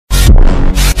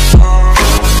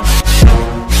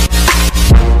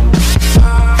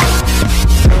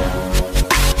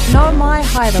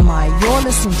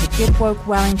listening to Get Woke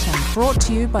Wellington, brought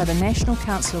to you by the National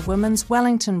Council of Women's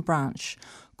Wellington branch.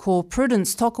 Ko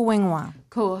Prudence toku ingoa.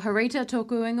 Ko Harita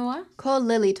toku ingoa. Ko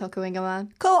Lily toku ingoa.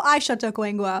 Ko Aisha toku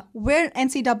ingoa. We're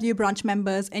NCW branch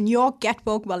members and your Get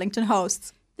Woke Wellington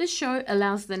hosts. This show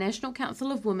allows the National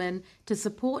Council of Women to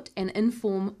support and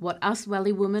inform what us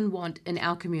Welly women want in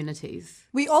our communities.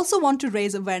 We also want to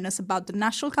raise awareness about the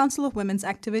National Council of Women's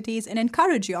activities and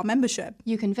encourage your membership.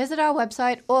 You can visit our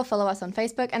website or follow us on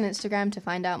Facebook and Instagram to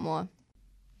find out more.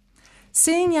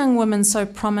 Seeing young women so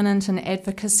prominent in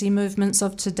advocacy movements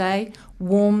of today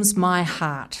warms my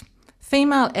heart.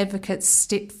 Female advocates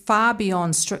step far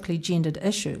beyond strictly gendered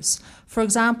issues. For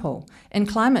example, in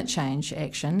climate change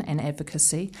action and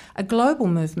advocacy, a global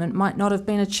movement might not have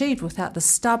been achieved without the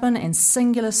stubborn and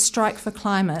singular strike for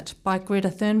climate by Greta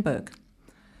Thunberg,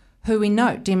 who we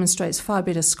note demonstrates far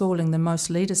better schooling than most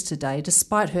leaders today,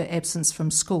 despite her absence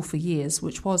from school for years,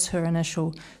 which was her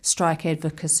initial strike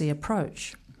advocacy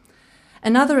approach.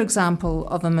 Another example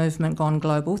of a movement gone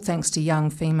global thanks to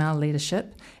young female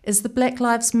leadership is the Black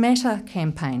Lives Matter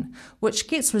campaign, which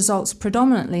gets results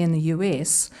predominantly in the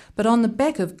US, but on the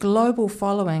back of global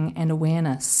following and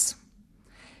awareness.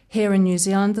 Here in New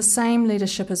Zealand, the same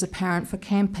leadership is apparent for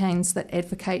campaigns that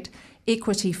advocate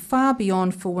equity far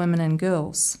beyond for women and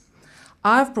girls.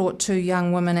 I've brought two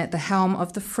young women at the helm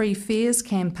of the Free Fares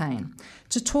campaign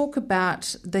to talk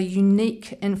about the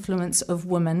unique influence of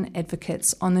women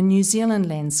advocates on the New Zealand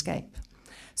landscape.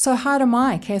 So haere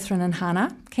mai, Katherine and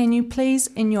Hana, can you please,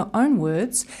 in your own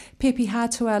words,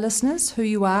 pepiha to our listeners who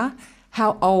you are,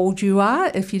 how old you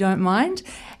are, if you don't mind,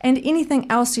 and anything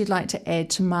else you'd like to add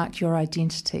to mark your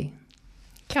identity?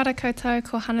 Kia ora koutou,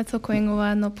 ko Hana tōku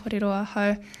ingoa no Porirua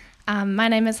hau. My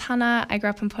name is Hana, I grew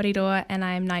up in Porirua and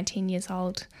I am 19 years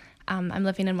old. I'm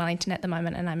living in Wellington at the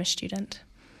moment and I'm a student.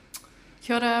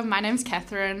 Kia ora, my name's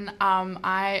Katherine.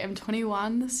 I am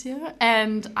 21 this year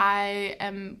and I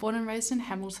am born and raised in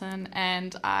Hamilton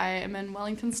and I am in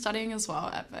Wellington studying as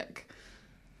well at Vic.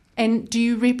 And do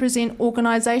you represent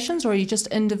organisations or are you just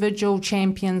individual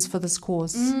champions for this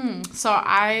cause? So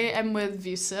I am with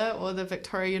VUSA, or the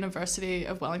Victoria University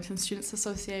of Wellington Students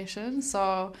Association.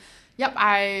 So yep,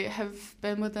 I have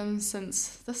been with them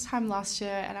since this time last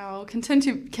year and I'll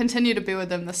continue to be with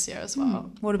them this year as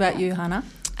well. What about you, Hana?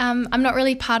 I'm not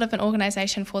really part of an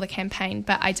organisation for the campaign,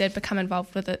 but I did become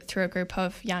involved with it through a group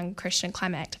of young Christian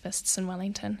climate activists in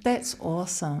Wellington. That's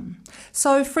awesome.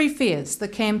 So Free Fares, the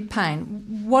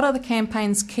campaign, what are the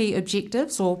campaign's key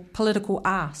objectives or political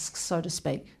asks, so to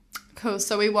speak? Cool.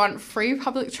 So we want free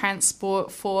public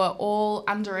transport for all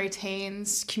under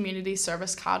 18s, community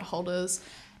service card holders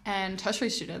and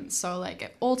tertiary students. So like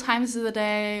at all times of the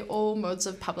day, all modes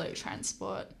of public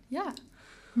transport. Yeah.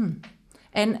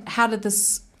 And how did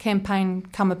this campaign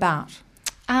come about?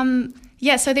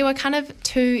 So there were kind of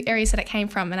two areas that it came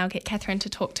from, and I'll get Katherine to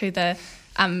talk to the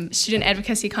student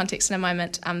advocacy context in a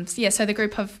moment. So the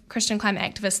group of Christian climate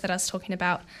activists that I was talking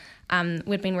about,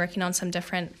 we'd been working on some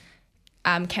different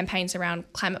campaigns around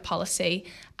climate policy,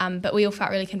 but we all felt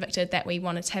really convicted that we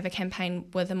wanted to have a campaign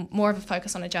with more of a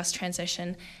focus on a just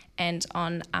transition and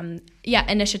on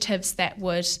initiatives that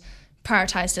would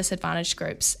prioritise disadvantaged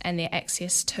groups and their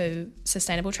access to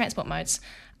sustainable transport modes.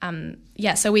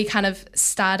 So we kind of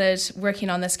started working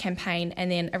on this campaign,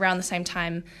 and then around the same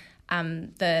time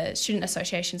the student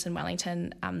associations in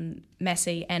Wellington,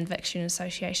 Massey and Vic student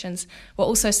associations, were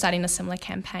also starting a similar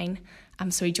campaign.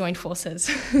 So we joined forces.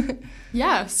 So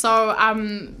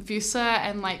VUSA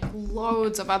and like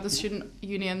loads of other student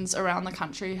unions around the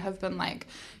country have been like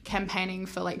campaigning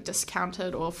for like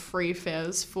discounted or free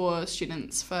fares for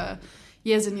students for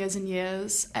years and years and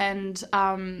years. And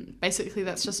basically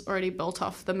that's just already built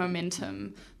off the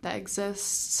momentum that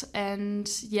exists. And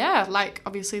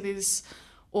obviously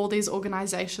all these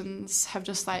organizations have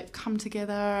just like come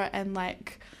together and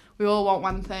like we all want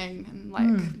one thing, and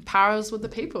like power is with the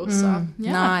people. So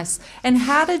yeah. Nice. And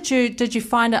how did you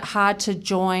find it hard to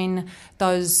join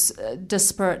those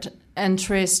disparate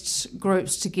interest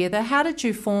groups together? How did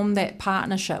you form that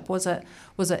partnership? Was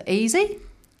it easy?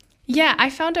 Yeah,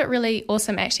 I found it really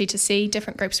awesome actually to see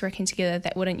different groups working together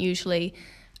that wouldn't usually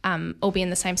all be in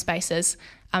the same spaces.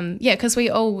 Because we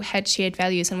all had shared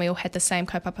values and we all had the same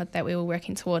kaupapa that we were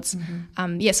working towards.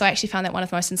 So I actually found that one of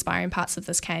the most inspiring parts of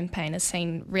this campaign is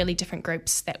seeing really different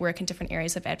groups that work in different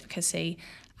areas of advocacy,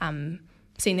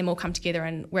 seeing them all come together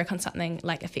and work on something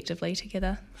like effectively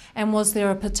together. And was there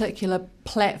a particular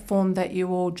platform that you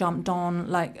all jumped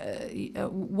on? Like,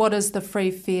 what is the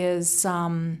Free Fares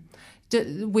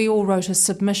we all wrote a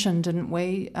submission, didn't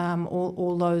we?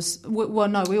 All those. Well,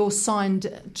 no, we all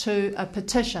signed to a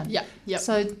petition. Yeah. Yep.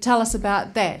 So tell us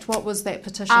about that. What was that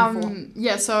petition for?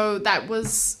 Yeah. So that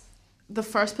was the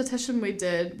first petition we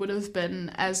did. Would have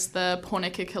been as the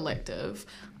Pōneke Collective,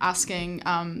 asking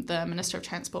the Minister of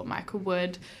Transport, Michael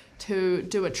Wood, to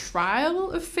do a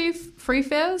trial of free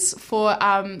fares for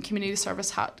community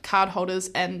service card holders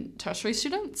and tertiary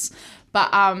students.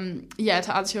 But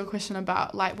to answer your question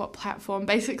about like what platform,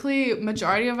 basically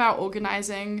majority of our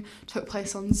organising took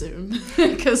place on Zoom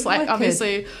because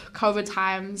obviously COVID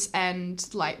times and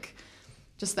like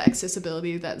just the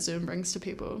accessibility that Zoom brings to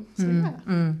people.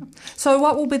 So So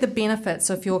what will be the benefits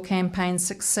if your campaign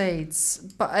succeeds,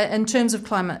 but in terms of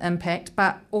climate impact,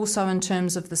 but also in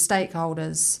terms of the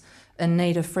stakeholders in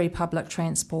need of free public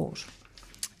transport?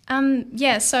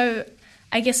 So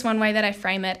I guess one way that I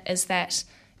frame it is that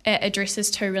it addresses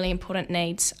two really important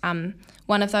needs.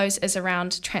 One of those is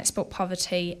around transport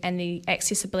poverty and the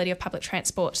accessibility of public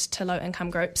transport to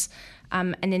low-income groups.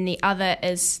 And then the other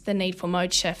is the need for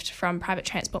mode shift from private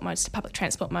transport modes to public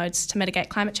transport modes to mitigate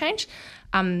climate change.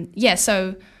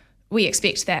 So we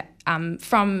expect that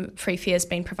from free fares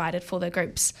being provided for the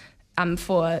groups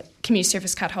for community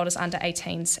service card holders under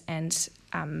 18s and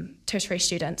tertiary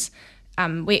students,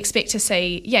 we expect to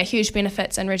see, huge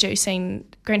benefits in reducing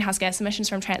greenhouse gas emissions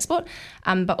from transport,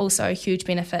 but also huge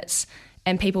benefits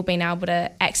in people being able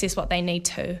to access what they need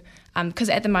to. Because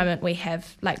at the moment we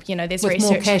have, there's with research.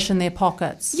 more cash in their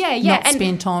pockets, not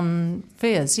spent on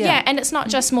fares. Yeah, and it's not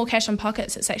just more cash in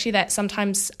pockets, it's actually that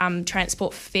sometimes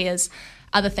transport fares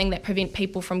are the thing that prevent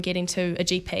people from getting to a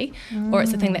GP, or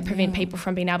it's the thing that prevent people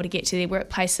from being able to get to their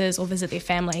workplaces or visit their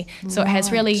family. So it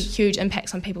has really huge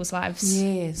impacts on people's lives.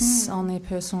 Yes, on their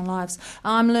personal lives.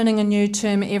 I'm learning a new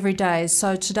term every day.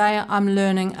 So today I'm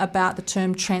learning about the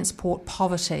term transport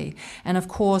poverty. And of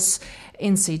course,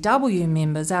 NCW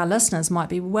members, our listeners, might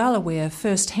be well aware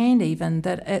firsthand even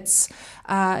that it's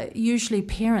usually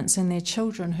parents and their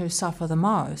children who suffer the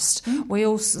most.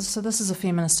 So this is a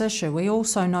feminist issue. We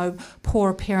also know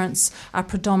poorer parents are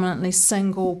predominantly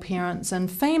single parents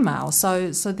and female. So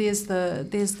there's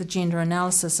the gender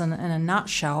analysis in a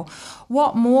nutshell.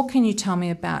 What more can you tell me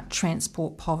about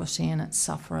transport poverty and its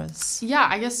sufferers? Yeah,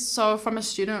 I guess so from a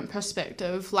student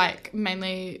perspective, like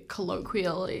mainly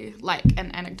colloquially,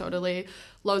 and anecdotally,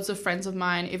 loads of friends of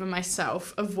mine, even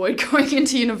myself, avoid going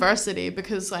into university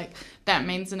because that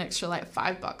means an extra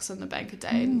 $5 in the bank a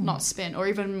day not spent, or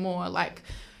even more.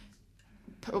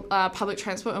 Public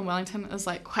transport in Wellington is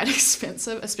quite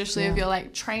expensive, especially if you're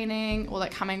training or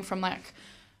coming from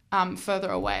further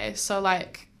away. So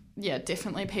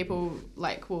definitely people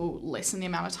will lessen the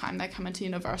amount of time they come into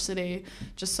university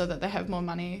just so that they have more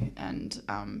money and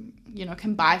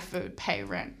can buy food, pay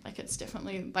rent. It's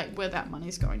definitely where that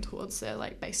money's going towards their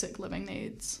basic living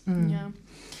needs.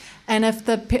 And if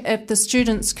the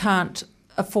students can't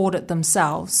afford it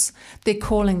themselves, they're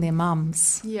calling their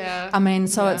mums. Yeah. I mean,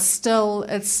 so it's still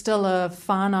a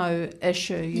whānau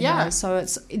issue, you know. So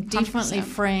it's definitely 100%.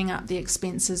 freeing up the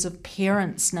expenses of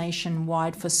parents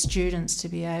nationwide for students to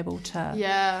be able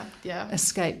to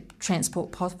escape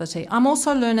transport poverty. I'm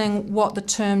also learning what the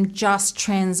term just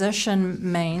transition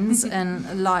means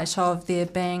in light of there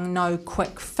being no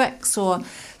quick fix or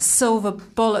silver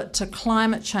bullet to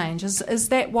climate change. Is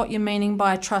that what you're meaning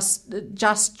by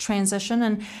just transition,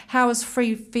 and how is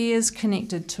free fares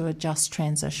connected to a just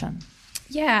transition?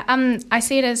 I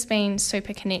see it as being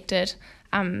super connected.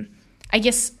 I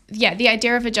guess, the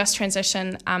idea of a just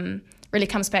transition really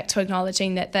comes back to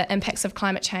acknowledging that the impacts of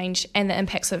climate change and the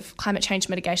impacts of climate change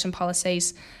mitigation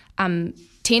policies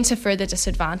tend to further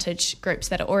disadvantage groups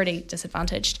that are already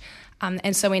disadvantaged.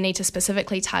 And so we need to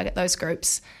specifically target those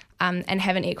groups and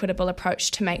have an equitable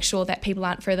approach to make sure that people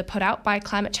aren't further put out by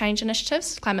climate change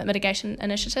initiatives, climate mitigation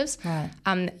initiatives. Right.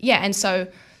 And so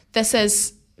this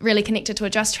is really connected to a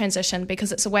just transition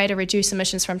because it's a way to reduce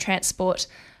emissions from transport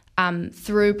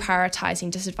through prioritising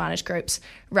disadvantaged groups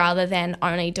rather than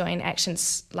only doing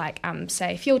actions like,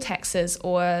 say, fuel taxes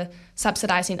or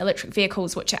subsidising electric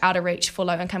vehicles, which are out of reach for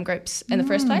low-income groups in the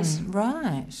first place.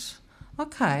 Right.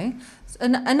 Okay.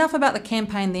 Enough about the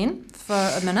campaign then for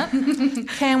a minute.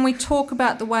 Can we talk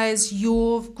about the ways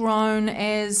you've grown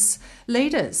as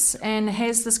leaders, and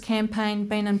has this campaign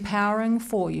been empowering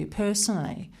for you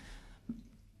personally?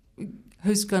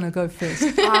 Who's going to go first?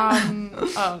 Okay,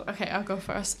 I'll go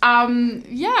first.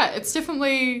 It's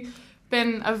definitely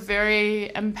been a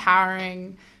very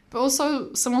empowering, but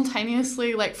also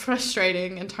simultaneously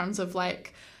frustrating in terms of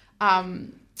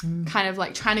kind of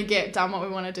like trying to get done what we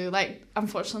want to do. Like,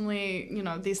 unfortunately,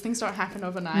 these things don't happen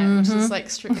overnight, which is like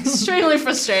extremely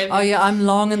frustrating. Oh yeah, I'm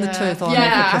long in the tooth on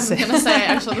advocacy. I'm gonna say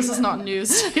actually this is not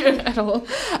news to you at all.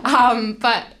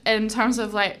 But in terms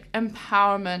of like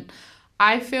empowerment,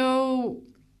 I feel.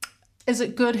 Is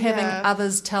it good having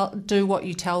others do what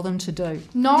you tell them to do?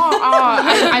 No,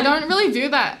 I don't really view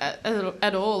that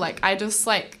at all. Like, I just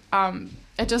like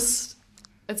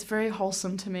it's very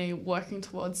wholesome to me working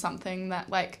towards something that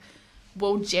like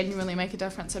will genuinely make a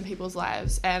difference in people's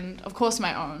lives, and of course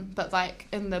my own, but like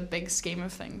in the big scheme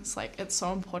of things, like it's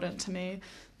so important to me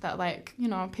that like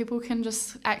people can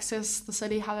just access the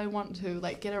city how they want to,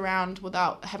 like get around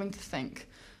without having to think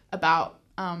about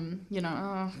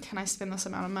can I spend this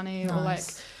amount of money, or like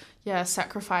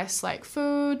sacrifice like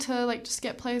food to like just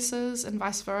get places, and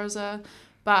vice versa.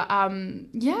 But I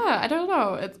don't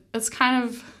know, it's kind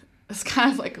of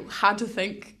like hard to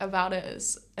think about it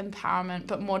as empowerment,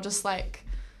 but more just like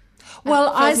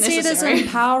I see it as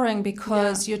empowering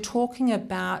because you're talking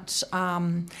about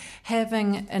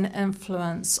having an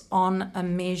influence on a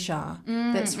measure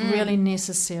that's really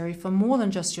necessary for more than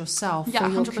just yourself, for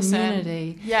your 100%.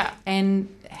 Community. Yeah.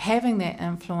 And having that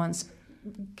influence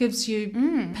gives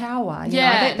you power.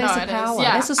 That's a power.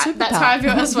 Yeah. That's a superpower. That's how I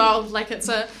feel as well. Like it's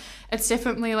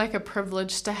definitely like a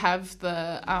privilege to have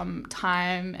the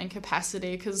time and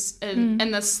capacity, because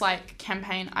in this like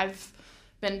campaign I've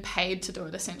been paid to do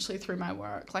it essentially through my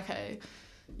work. Like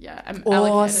I'm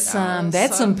awesome. Hours,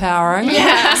 that's so. empowering.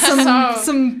 Yeah,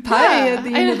 some pay at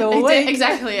the end of the week.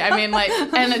 Exactly. I mean, like,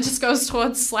 and it just goes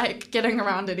towards like getting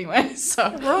around anyway. So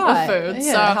with food.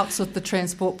 Yeah, so it helps with the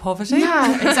transport poverty.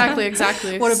 Yeah,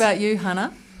 exactly. What about you,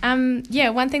 Hana?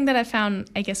 One thing that I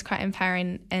found, I guess, quite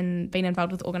empowering in being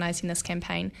involved with organising this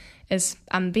campaign is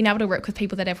being able to work with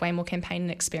people that have way more campaign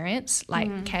experience,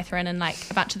 like Katherine and like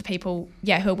a bunch of the people,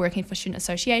 who are working for student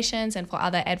associations and for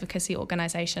other advocacy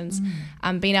organisations,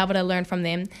 being able to learn from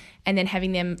them and then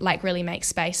having them like really make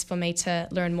space for me to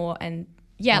learn more and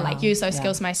like use those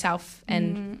skills myself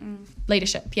and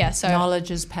leadership. So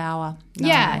knowledge is power.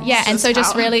 And so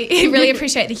just really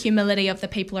appreciate the humility of the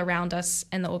people around us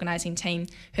and the organising team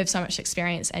who have so much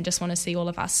experience, and just want to see all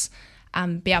of us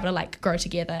be able to like grow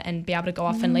together and be able to go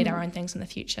off and lead our own things in the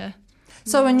future.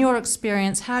 So in your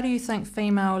experience, how do you think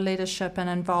female leadership and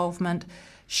involvement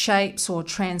shapes or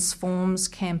transforms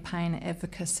campaign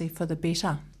advocacy for the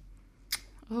better?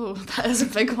 Oh, that is a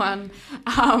big one.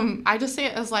 I just see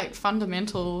it as like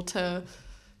fundamental to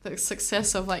the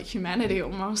success of like humanity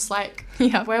almost. Like,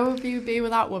 where would you be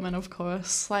without women, of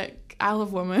course? Like, I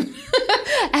love women.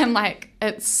 And like,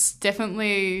 it's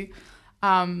definitely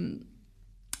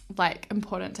like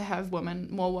important to have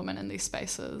more women in these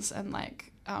spaces. And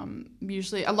like,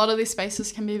 usually a lot of these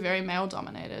spaces can be very male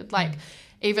dominated. Like,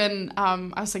 even I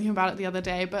was thinking about it the other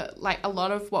day, but like a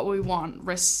lot of what we want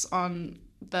rests on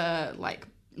the like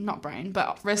not brain,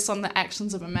 but rests on the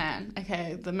actions of a man,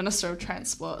 the Minister of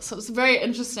Transport. So it's a very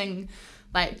interesting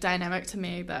like dynamic to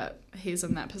me that he's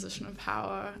in that position of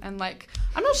power. And like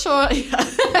I'm not sure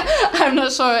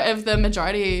if the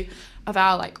majority of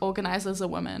our like organisers are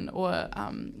women or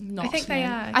not. I think they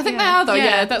are. I think they are though.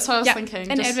 Yeah, that's what I was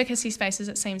thinking. In advocacy spaces,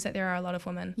 it seems that there are a lot of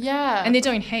women. Yeah, and they're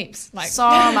doing heaps. Like so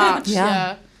much.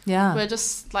 Yeah. We're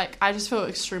just like, I just feel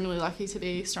extremely lucky to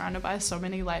be surrounded by so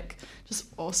many like just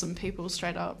awesome people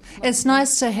straight up. It's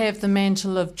nice to have the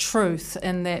mantle of truth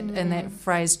in that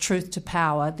phrase, truth to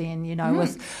power, then,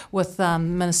 with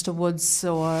Minister Woods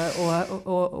or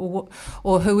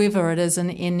whoever it is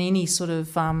in any sort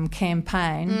of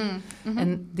campaign.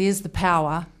 And there's the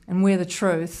power and we're the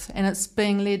truth, and it's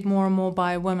being led more and more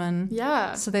by women.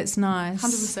 Yeah. So that's nice.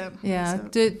 100%. Yeah.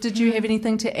 Did you have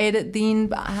anything to add at the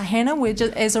end, Hannah? We're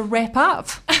just as a wrap up.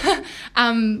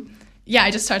 I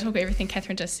just tried to talk about everything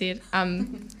Katherine just said.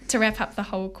 To wrap up the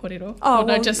whole kōrero.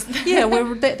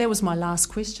 That was my last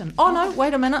question. Oh no,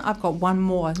 wait a minute, I've got one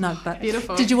more. No, but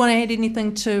beautiful. Did you want to add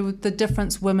anything to the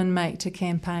difference women make to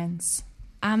campaigns?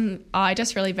 I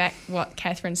just really back what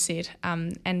Katherine said,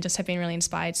 and just have been really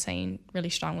inspired seeing really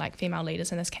strong like female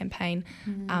leaders in this campaign.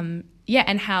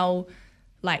 And how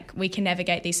like we can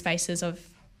navigate these spaces of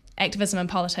activism and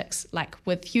politics like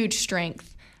with huge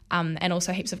strength. And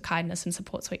also heaps of kindness and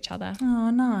support to each other. Oh,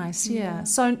 nice, yeah.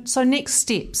 So next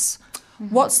steps.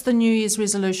 What's the New Year's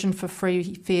resolution for Free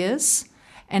Fares,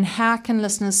 and how can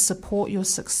listeners support your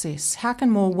success? How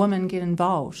can more women get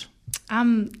involved?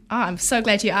 I'm so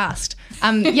glad you asked.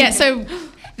 So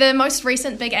The most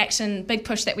recent big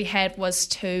push that we had was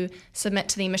to submit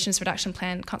to the emissions reduction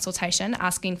plan consultation,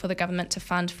 asking for the government to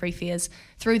fund free fares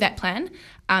through that plan.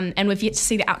 And we've yet to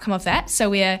see the outcome of that. So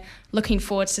we're looking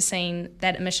forward to seeing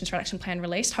that emissions reduction plan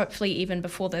released, hopefully even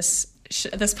before this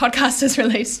podcast is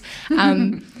released.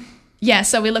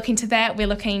 So we're looking to that. We're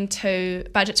looking to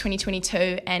Budget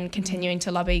 2022 and continuing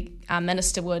to lobby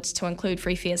Minister Wood to include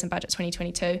free fares in Budget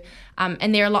 2022.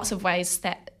 And there are lots of ways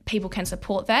that people can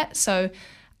support that. So,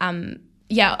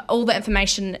 all the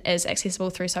information is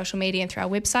accessible through social media and through our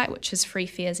website, which is Free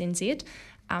Fares NZ.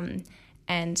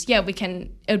 It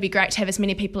would be great to have as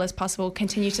many people as possible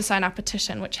continue to sign our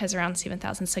petition, which has around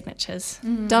 7,000 signatures.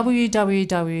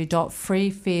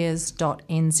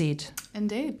 www.freefares.nz.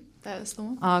 Indeed. That is the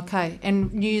one. Okay.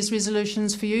 And New Year's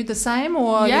resolutions for you the same,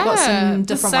 or you've got some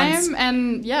different ones? The same.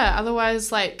 And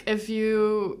otherwise, like, if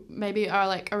you maybe are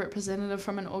like a representative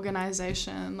from an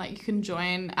organisation, like, you can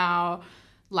join our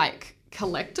like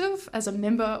collective as a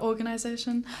member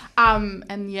organisation.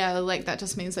 That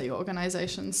just means that your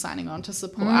organisation's signing on to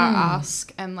support our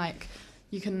ask, and like,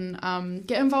 you can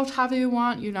get involved however you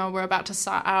want. You know, we're about to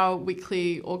start our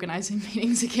weekly organising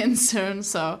meetings again soon.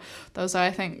 So those are,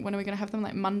 I think, when are we going to have them?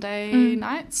 Like Monday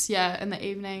nights? Yeah, in the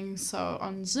evening. So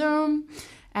on Zoom.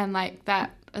 And like,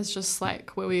 that is just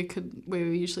like where we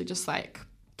usually just like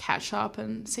catch up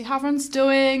and see how everyone's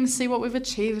doing, see what we've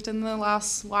achieved in the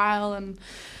last while, and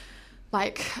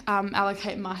like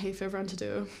allocate mahi for everyone to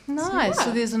do. Nice.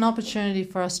 So there's an opportunity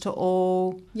for us to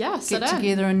all get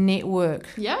together and network.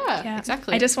 Yeah,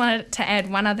 exactly. I just wanted to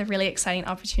add one other really exciting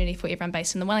opportunity for everyone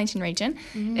based in the Wellington region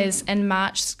is in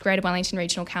March, Greater Wellington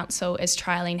Regional Council is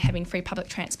trialling having free public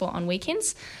transport on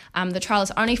weekends. The trial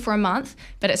is only for a month,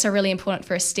 but it's a really important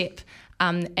first step.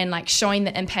 And like showing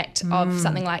the impact of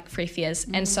something like free fares.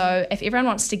 And so if everyone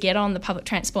wants to get on the public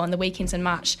transport on the weekends in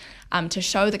March to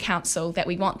show the council that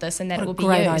we want this and that it will be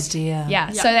used. Great idea.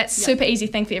 Yeah, so that's a super easy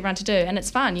thing for everyone to do, and it's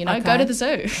fun, you know, go to the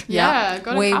zoo.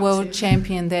 We will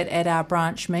champion that at our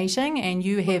branch meeting, and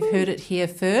you have heard it here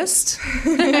first.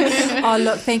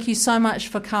 Thank you so much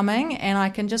for coming, and I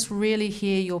can just really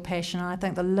hear your passion. I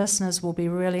think the listeners will be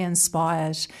really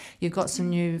inspired. You've got some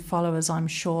new followers, I'm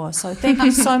sure. So thank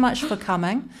you so much for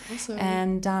coming. Awesome.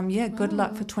 And good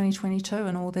luck for 2022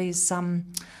 and all these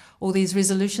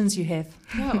resolutions you have.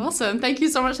 Yeah, awesome. Thank you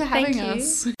so much for having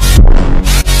us.